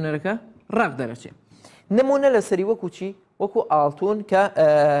دۆخی توێنەرەکە ڕق دەرەچێ. نمونە لەسەری وەکو چی وەکو ئاڵتون کە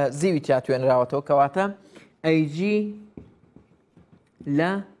زیوی تیا توێنراوەتەوە کەواتە ئەیجی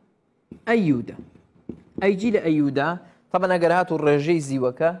لە ئەیودا ئەیجی لە ئەیودا تەبەن ئەگەر هاتوو ڕێژەی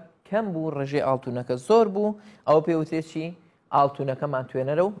زیوەکە کەم بوو ڕێژەی ئاڵتونەکە زۆر بوو ئەوە پێوتێکی ئاڵتونەکەمان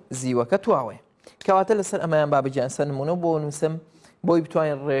توێنەرە و زیوەکە تواوێ کەواتە لەسەر ئەمایان بابجیانسە نمونە بۆ نووسم بۆی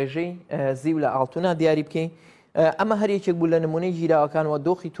بتوانین ڕێژەی زیو لە ئاڵتونە دیاری بکەین. ئەمە هەر یەکێک بوو لە نمونەی گیراوەکانەوە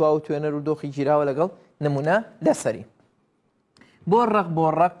دۆخی تواو و توێنەر و دۆخی گیراوە لەگەڵ نمونە لەسەری. بۆ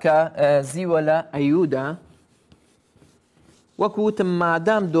ڕق کە زیوە لە ئەیودا وەکو وتم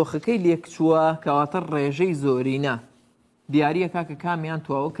مادام دۆخەکەی لێک چووە کەواتە ڕێژەی زۆرینە دیاریە کاکە کامیان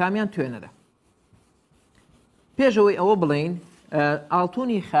تواوە کامیان توێنەرە. پێشەوەی ئەوە بڵین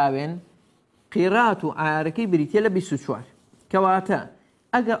ئاڵتونی خاوێن قیرات و ئایارەکەی بریتە لە 24 کەواتە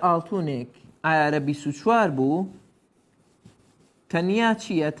ئەگە ئاڵتونێک ئایارە 24 بوو تەنیا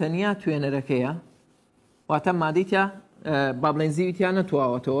چییە تەنیا توێنەرەکەیە واتە مادەیتە با بڵێن زیویتیان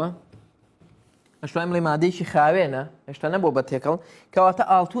نەتواوەتەوە ئەشتوای بڵێ مادەیەکی خاوێنە هێشتا نەبوو بە تێکەڵ کەواتە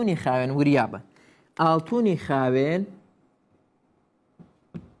ئاڵتونی خاوێن وریابە ئاڵتونی خاوێن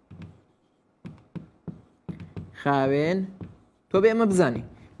تۆ بێ ئەمە بزانی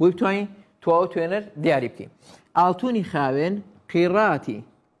بۆی بتوانین تواو توێنەر دیاری بکەین. ئاڵتونی خاوێن قیراتی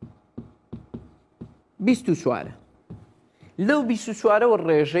 24 لەو 24ەوە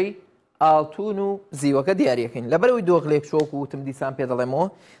ڕێژەی ئاڵتون و زیوەکە دیارەکەین لەبەرەوەی دۆغلێک چۆک وتم دیسان پێ دەڵێمەوە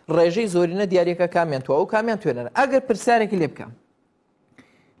ڕێژەی زۆرینە دیارەکە کامیان تواو و کامیان توێنەرە. ئەگەر پرسیارێکی لێ بکەم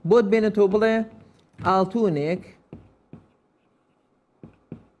بۆت بێنێتەوە بڵێ ئاڵتونێک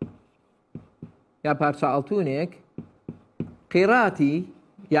یا پارچە ئاڵتونێک قیراتی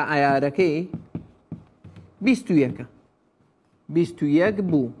یا ئایارەکەی 21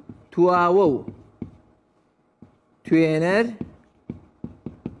 بوو تواوە و توێنەر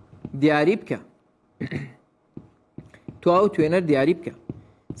دیاری بکە تواو توێنەر دیاری بکە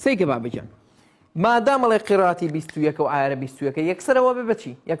سەیکە بابجان مادامەڵێ قیراتی 21 و ئایارە 21 یەکسەرەوە بێ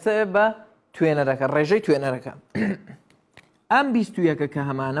بەچی یەکسەر بە توێنەرەکە ڕێژەی توێنەرەکە ئەم 21 کە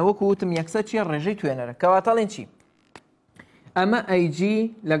هەمانە وەکو وتم یەکسەر چیە ڕێژەی توێنەرە کەواتەڵێن چی ئەمە ئەیجی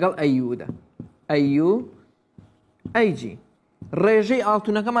لەگەڵ ئەیودا ئەیجی ڕێژەی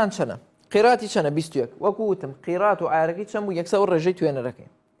ئاڵتونەکەمان چەنە قیراتی چەنە 21 وەکو وتم قیرات و ئایارەکەی چەند بوو یەکسەر ڕێژەی توێنەرەکەی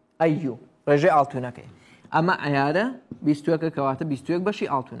ئەیو ڕێژەی ئاڵتونەکەی ئەمە ئایارە 21 کەواتە 21 بەشی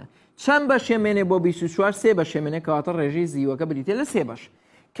ئاڵتونە چەند بەشێمێنێ بۆ 24 سێ بەشێمێنێ کەواتە ڕێژەی زیوەکە بریتێ لە سێ بەش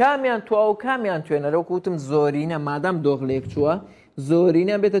کامیان تواو و کامیان توێنەرە وەکو وتم زۆرینە مادام دۆغلێک چووە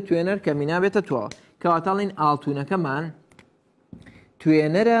زۆرینە بێتە توێنەر کەمینە بێتە تواوە کەواتەڵین ئاڵتونەکەمان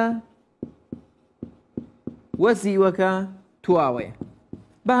توێنەرە وە زیوەکە تواوەیە.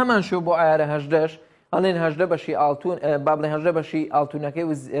 بە هەمان شێوە بۆ ئایارە هەژدەش ئەڵێن هەژدە بەشی ئاڵتون با بڵێن هەژدە بەشی ئاڵتونەکەی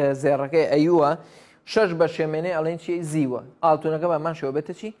و زێڕەکەی ئەیووە، 6 بە شێمێنێ ئەڵێن چی زیوە. ئاڵتونەکە بە هەمان شێوە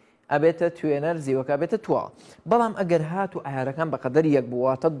بێتە چی؟ ئەبێتە توێنەر، زیوەکە بێتە تواوە. بەڵام ئەگەر هات و ئایارەکان بەقەدەر یەک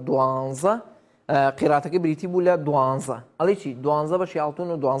بوواتە دوانزە، قیراتەکە بریتی بوو لە دوانزە. ئەڵێ چی؟ دوانزە بەشی ئاڵتون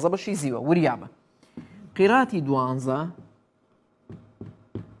و دوانزە بەشی زیوە. وریابە قیراتی دوانزە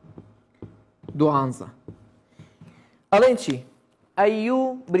ئەڵێن چی؟ ئەیوو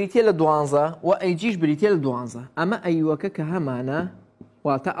بریتە لە دوانزە و ئەیجیش بریتە لە دوانزە. ئەمە ئەیوەکە کە هەمانە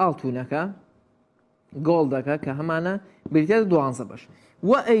واتە ئاڵتونەکە گۆڵدەکە کە هەمانە بریتە لە دوانزە بەش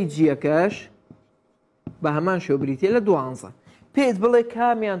و ئەیجیەکەش بە هەمان شێوە بریتە لە دوانزە. پێت بڵێ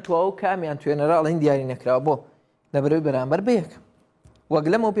کامیان تواوە و کامیان توێنەرە ئەڵێن دیاری نەکراوە بۆ لەبەرەوەی بەرامبەر بەیەک. وەک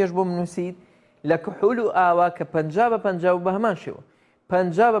لەمەوە پێش بۆ منووسید لە کحول و ئاوا کە 50 بە 50 بە هەمان شێوە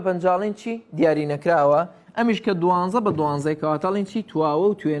 50 بە 50 چی دیاری نەکراوە. ئەمیش کە دوانزە بە دوانزەی کەواتەڵین چی؟ تواوە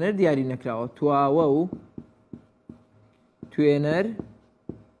و توێنەر دیاری نەکراوە. تواوە و توێنەر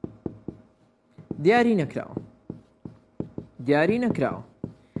دیاری نەکراوە.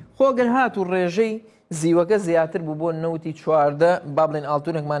 خۆگەر هات و ڕێژەی زیوەکە زیاتر بوو بۆ نەوتی چواردە، با بڵێن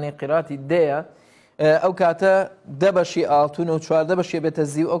ئاڵتونێکمانەی قیراتی دەیە، ئەو کاتە 10 بەشی ئاڵتون و 14 بەشی بێتە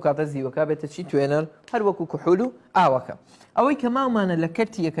زیو، ئەو کاتە زیوەکە بێتە چی؟ توێنەر، هەر وەکو کحول و ئاوەکە. ئەوەی کە ماومانە لە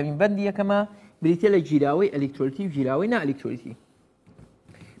کەرتی یەکەمین بەندی یەکەمە بریتە لە گیراوەی ئەلکترۆلیتی و گیراوەی نائەلکترۆلیتی.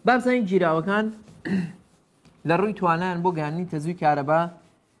 با بزانین گیراوەکان لە ڕووی توانایان بۆ گەیاندنی تەزووی کارەبا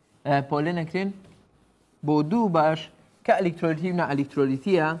پۆلێ نەکرێن بۆ دوو باش کە ئەلکترۆلیتی و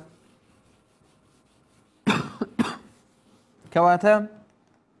نائەلکترۆلیتیە، کەواتە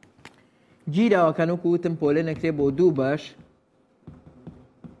گیراوەکان وەکو وتم پۆلێ نەکرێ بۆ دوو باش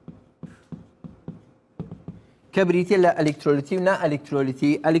کە بریتە لە ئەلکترۆلیتی و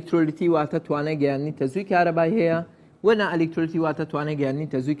نائەلکترۆلیتی. ئەلکترۆلیتی واتە توانای گەیاندنی تەزووی کارەبای هەیە و نائەلکترۆلیتی واتە توانای گەیاندنی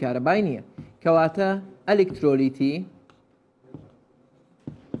تەزووی کارەبای نییە. کەواتە ئەلکترۆلیتی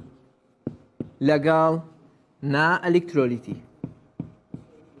لەگەڵ نائەلکترۆلیتی.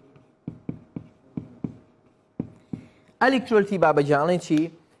 ئەلکترۆلیتی بابەجاڵێن چی؟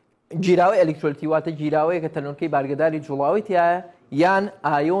 گیراوەی ئەلکترۆلیتی واتە گیراوەیە کە تەنۆرکەی بارگەداری جوڵاوی تایە یان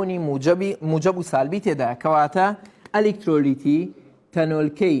ئایۆنی موجب و سالبی تێدایە. کەواتە ئەلکترۆلیتی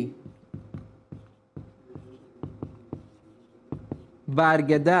تەنۆرکەی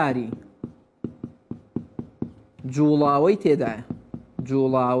بارگەداری جوڵاوی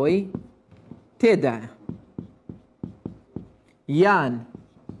تێدایە یان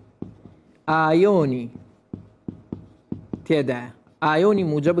ئایۆنی تێدایە، ئایۆنی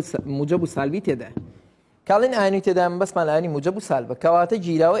موجب و سالبی تێدایە. کاڵین ئایۆنی تێدایە بەسمان ئایۆنی موجب و سالبە. کەواتە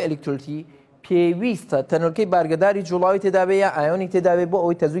گیراوەی ئەلکترۆلیتی پێویستە تەنۆرکەی بارگەداری جوڵاوی تێدا بێ یا ئایۆنی تێدا بێ بۆ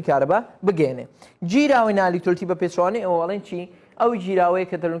ئەوەی تەزووی کارەبا بگێنێ. گیراوەی نائەلکترۆلیتی بە پێچوانەی ئەوەڵێن چی؟ ئەو گیراوەیە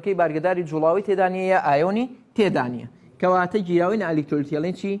کە تەنۆرکەی بارگەداری جوڵاوی تێدا نیە یا ئایۆنی تێدا نیە. کەواتە گیراوەی نائەلکترۆلیتی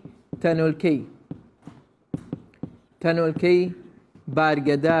ئەڵێن چی؟ تەنۆرکەی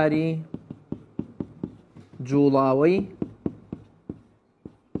بارگەداری جوڵاوی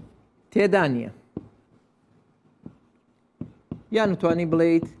تێدا نیە، یان نتوانی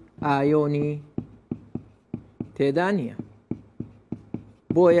بڵێیت ئایۆنی تێدا نیە،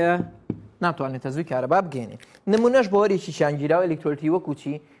 بۆیە ناتوانێت تەزووی کارەبا بگێنێ. نمونەش بۆ وەرێکی شانگیراوە ئەلکترۆلیتی وەکو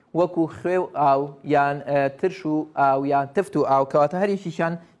چی؟ وەکو خوێ و ئاو یان ترش و ئاو یان تفت و ئاو. کەواتە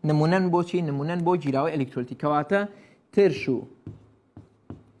هەریەکیشان نمونەن بۆچی؟ نمونەن بۆ گیراوەی ئەلکترۆلیتی. کەواتە ترش و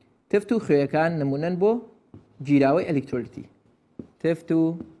تفت و خوێیەکان نمونەن بۆ گیراوەی ئەلکترۆلیتی. تفت و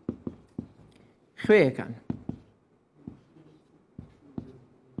خوێیەکان،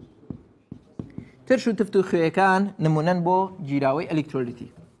 ترش و تفت و خوێیەکان نمونەن بۆ گیراوەی ئەلکترۆلیتی.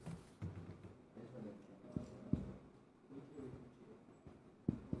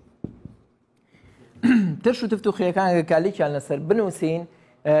 ترش و تفت و خوێیەکان کالیکیان لەسەر بنووسین،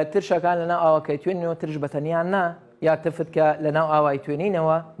 ترشەکان لەناو ئاوەکەی توێنینەوە ترش بەتەنیان نا، یا تفت کە لەناو ئاوای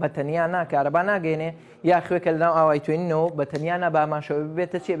توێنینەوە بەتەنیان نا کارەبا ناگەێنێ، یا خوێکە لەناو ئاوای توێنینەوە بەتەنیان نا بە ئاماشەوە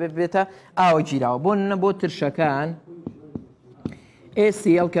ببێتە چێ؟ ببێتە ئاوە گیراوە. بۆ نە بۆ ترشەکان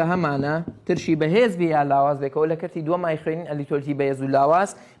ACL کە هەمانە ترشی بەهێز بێ یا لاواز بێکەوە لە کەرتی دووەمای خوێنین ئەلکترۆلیتی بەهێز و لاواز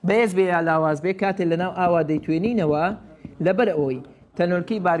بەهێز بێ یا لاواز بێ کاتێک لەناو ئاوا دەیتوێنینەوە لەبەر ئەوەی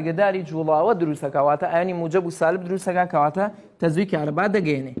تەنۆرکەی بارگەداری جوڵاوە دروستە، کەواتە ئایۆنی موجب و سالب دروستەکە، کەواتە تەزووی کارەبا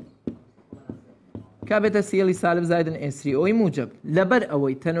دەگەێنێ. کابێتە سیێڵی سالب زایدن ئێسری ئەوی موجب لەبەر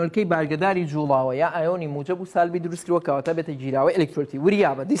ئەوەی تەنۆلکەی بارگەداری جوڵاوە یا ئایۆنی موجب و سالبی دروستکردوە کەواتە بێتە گیراوەی ئەلکترۆلیتی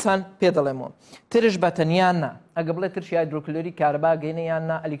وریابە دیسان پێ دەڵێمەوە ترش بە تەنیان نا ئەگە بڵێ ترشی هایدرۆکلۆری کاربا گەینەیان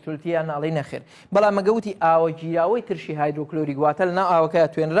نا ئەلکترۆلیتیان ناڵی نەخێر بەڵام ئەگەوتی ئاوە گیراوەی ترشی هایدرۆکلۆری گواتە لەناو ئاوەکەیە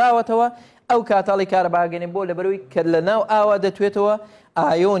توێنراوەتەوە ئەو کاتاڵی کارباگەنێ بۆ لەبەرەوەی کە لەناو ئاوا دەتوێتەوە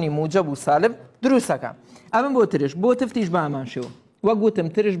ئایۆنی موجب و سالب دروستەکە ئەمن بۆ ترش بۆ تفتیش بامان شێوە وەک گوتم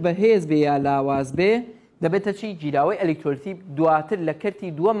ترش بەهێز بێ یا لاواز بێ دەبێتە چی گیراوەی ئەلکترۆلیتی دواتر لە کەرتی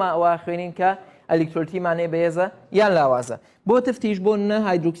دووەما ئەوە خوێنین کە ئەلکترۆلیتیمانێ بەهێزە یان لاوازە بۆ تفتیش بۆ نە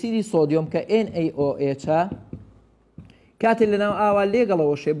هایدرۆکسیدی سۆدیۆم کە NaOH کاتێک لەناو ئاوا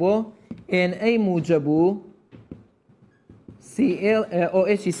لێگەڵەوەشێ بۆ Na موجب و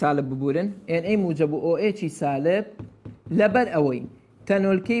OH سالب ببورن Na موجب و OH سالب لەبەر ئەوەی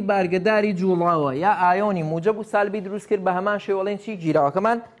تەنۆلکەی بارگەداری جوڵاوە یا ئایۆنی موجب و سالبی دروست کرد بە هەمان شێوەڵێن چی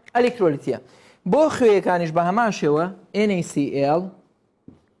گیراوەکەمان ئەلکترۆلیتیە بۆ خوێیەکانیش بە هەمان شێوە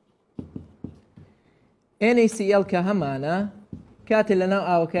NaCl کە هەمانە کاتێک لەناو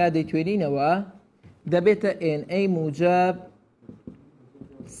ئاوەکەیە دەیتوێنینەوە دەبێتە Na موجب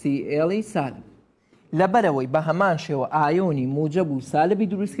Cl سالب لەبەرەوەی بە هەمان شێوە ئایۆنی موجب و سالبی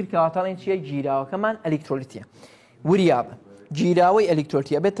دروست کرد کەواتەڵێن چیە گیراوەکەمان ئەلکترۆلیتیە وریابە گیراوەی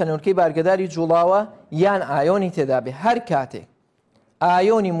ئەلکترۆلیتیە بێت تەنۆلکەی بارگەداری جوڵاوە یان ئایۆنی تێدا بێ هەر کاتێک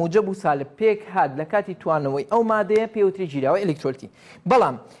ئایۆنی موجب و سالب پێک هات لە کاتی توانەوەی ئەو مادەیە پێوتری گیراوەی ئەلکترۆلیتی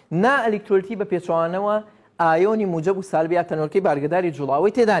بەڵام نا ئەلکترۆلیتی بە پێچوانەوە ئایۆنی موجب و سالب یا تەنۆلکەی بارگەداری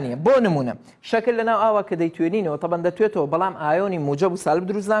جوڵاوی تێدا نیە بۆ نمونە شەکل لەناو ئاوا کە دەیتوێنینەوە تەبەن دەتوێتەوە بەڵام ئایۆنی موجب و سالب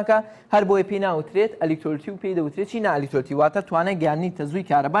دروست ناکە هەر بۆیە پێی ناوترێت ئەلکترۆلیتی و پێی دەوترێت چی نا ئەلکترۆلیتی واتە توانای گیانی تەزووی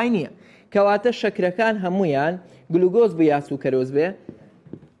کارەبای نییە کەواتە شەکرەکان هەمویان گلوگۆز بە یا سوکەرۆز بێ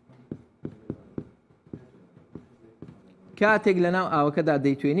کاتێک لەناو ئاوەکەدا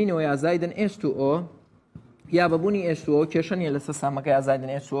دەیتوێنینەوە یا زایدن H2O یا بەبوونی H2O کێشە نیە لەسەر سامەکە یا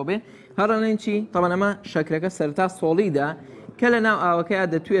زایدن H2O بێ هەڕەنین چی تەڵەن ئەمە شەکرەکە سەرتا سۆڵیدا کە لەناو ئاوەکەیە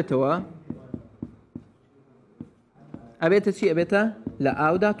دەتوێتەوە ئەبێتە چی ئەبێتە لە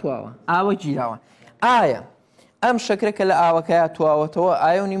ئاودا تواوە ئاوە گیراوە ئایا ئەم شەکرەکە لە ئاوەکەیە تواوەتەوە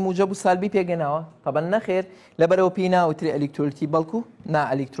ئایۆنی موجب و سالبی پێگەناوە تەبەن نەخێر لەبەرەوە پێی ناوترێ ئەلکترۆلیتی بەڵکو نا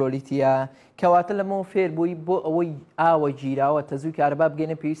ئەلکترۆلیتیە کەواتە لەمەوە فێر بووی بۆ ئەوەی ئاوە گیراوە تەزووی کارەبا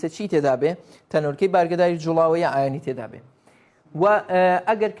بگەێنە پێویستە چی تێدا بێ تەنۆلکەی بارگەداری جوڵاوە یا ئایۆنی تێدا بێ و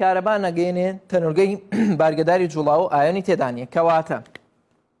ئەگەر کارەبا نەگەێنێ تەنۆلگەی بارگەداری جوڵاو ئایۆنی تێدانیە کەواتە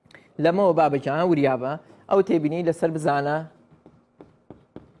لەمەوە بابەجان وریابە ئەو تێبینی لەسەر بزانە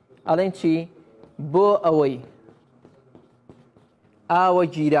ئەڵێن چی بۆ ئەوەی ئاوە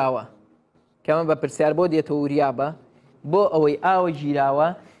گیراوە کەمە بە پرسیار بۆ دێتە وریابە بۆ ئەوەی ئاوە گیراوە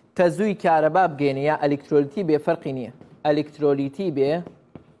تەزووی کارەبا بگەێنە یا ئەلکترۆلیتی بێ فەرقی نییە ئەلکترۆلیتی بێ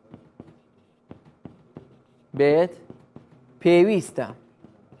بێت پێویستە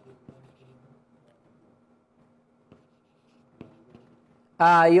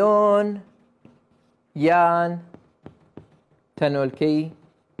ئایۆن یان تەنۆلکەی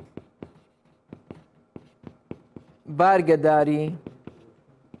بارگەداری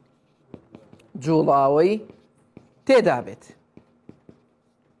جوڵاوەی تێدا بێت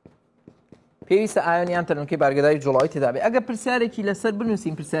پێویستە ئایۆنیان تەنۆلکەی بارگەداری جوڵاوی تێدا بێت ئەگە پرسیارێکی لەسەر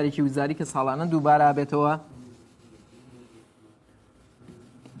بنووسین پرسیارێکی وزاری کە ساڵانە دووبارە بێتەوە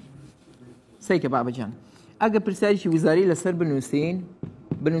سەیکە بابەجان ئەگە پرسیارێکی وزاری لەسەر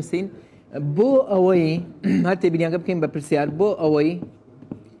بنووسین بۆ ئەوەی هەر تێبینیانگە بکەین بە پرسیار بۆ ئەوەی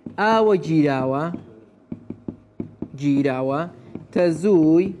ئاوە گیراوە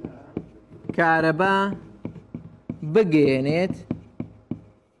تەزووی کارەبا بگەێنێت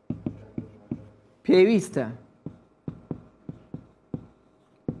پێویستە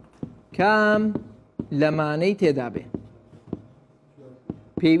کام لەمانەی تێدا بێ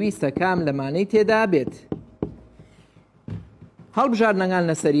پێویستە کام لەمانەی تێدا بێت هەڵبژاردنەکان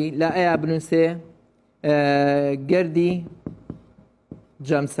لەسەری لە ئەیا بنووسێ گەردی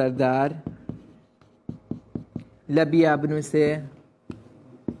جەمسەردار لە بیا بنووسێ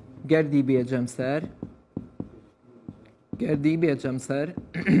گەردی بێجەمسەر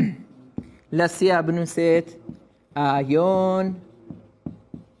لە سیا بنووسێت ئایۆن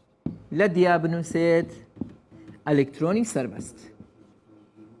لە دیا بنووسێت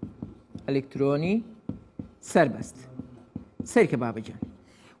ئەلکترۆنی سەربەست سەرکە بابەجان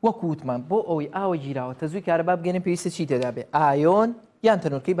وەکو وتمان بۆ ئەوەی ئاوە گیراوە تەزووی کارەبا بگەێنە پێویستە چی تێدا بێ ئایۆن یان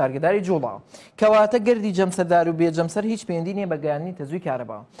تەنۆلکەی بارگەداری جوڵاوە کەواتە گەردی جەمسەردار و بێجەمسەر هیچ پەیوەندی نییە بە گەیاندنی تەزووی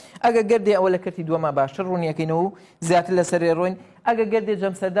کارەباوە ئەگە گەردێ ئەوە لە کەرتی دووەما باشتر ڕوونیەکەینەوە و زیاتر لەسەر ڕۆین ئەگە گەردێ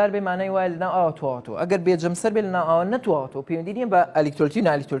جەمسەردار بێ مانای وایە لەناو ئاوە تواوەتەوە ئەگەر بێجەمسەر بێ لەناو ئاوە نەتواوەتەوە پەیوەندی نییە بە ئەلکترۆلیتی و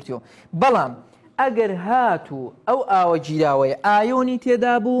نائەلکترۆلیتیەوە بەڵام ئەگەر هاتوو ئەو ئاوە گیراوەیە ئایۆنی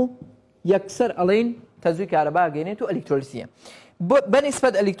تێدا بوو یەکسەر ئەڵێن تەزووی کارەبا ئەگەێنێت و ئەلیکترۆلیسیە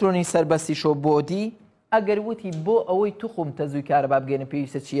بەنسبەت ئەلیکترۆنی سەربەستیشۆ بۆدی ئەگەر وتی بۆ ئەوەی توخم تەزووی کارەبا بگەێنە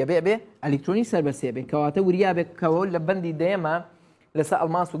پێویستە چیە بێ ئەلیکترۆنی سەربەستیە بێ کەواتە وریابێک کەەوە لە بەندی دەیەمە لەسەر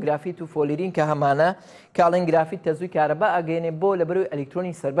ئەلماس و گرافیت و فۆلیرین کە هەمانە کاڵێن گرافیت تەزووی کارەبا ئەگەێنێ بۆ لە بەروی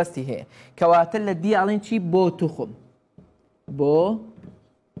ئەلیکترۆنی سەربەستی هەیە کەواتە لە دیاڵێن چی بۆ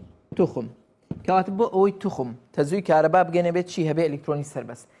توخم کەواتە بۆ ئەوەی توخم تەزووی کارەبا بگەێنێ بێت چی هەبێ ئەلیکترۆنی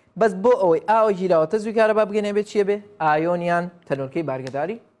سەربەست بەس بۆ ئەوەی ئاوە گیراوە تەزووی کارەبا بگەێنێ بێت چیە بێ ئایۆنیان تەنۆرکەی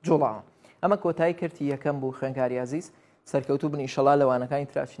بارگەداری جوڵاوە ئەمە کۆتایی کردی یەکەم بوو خوێنکاری عەزیز سەرکەوتوو بن ئینشەڵا لەوانەکانی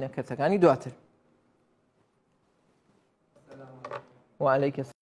تراشینە کەرتەکانی دواتر وعليك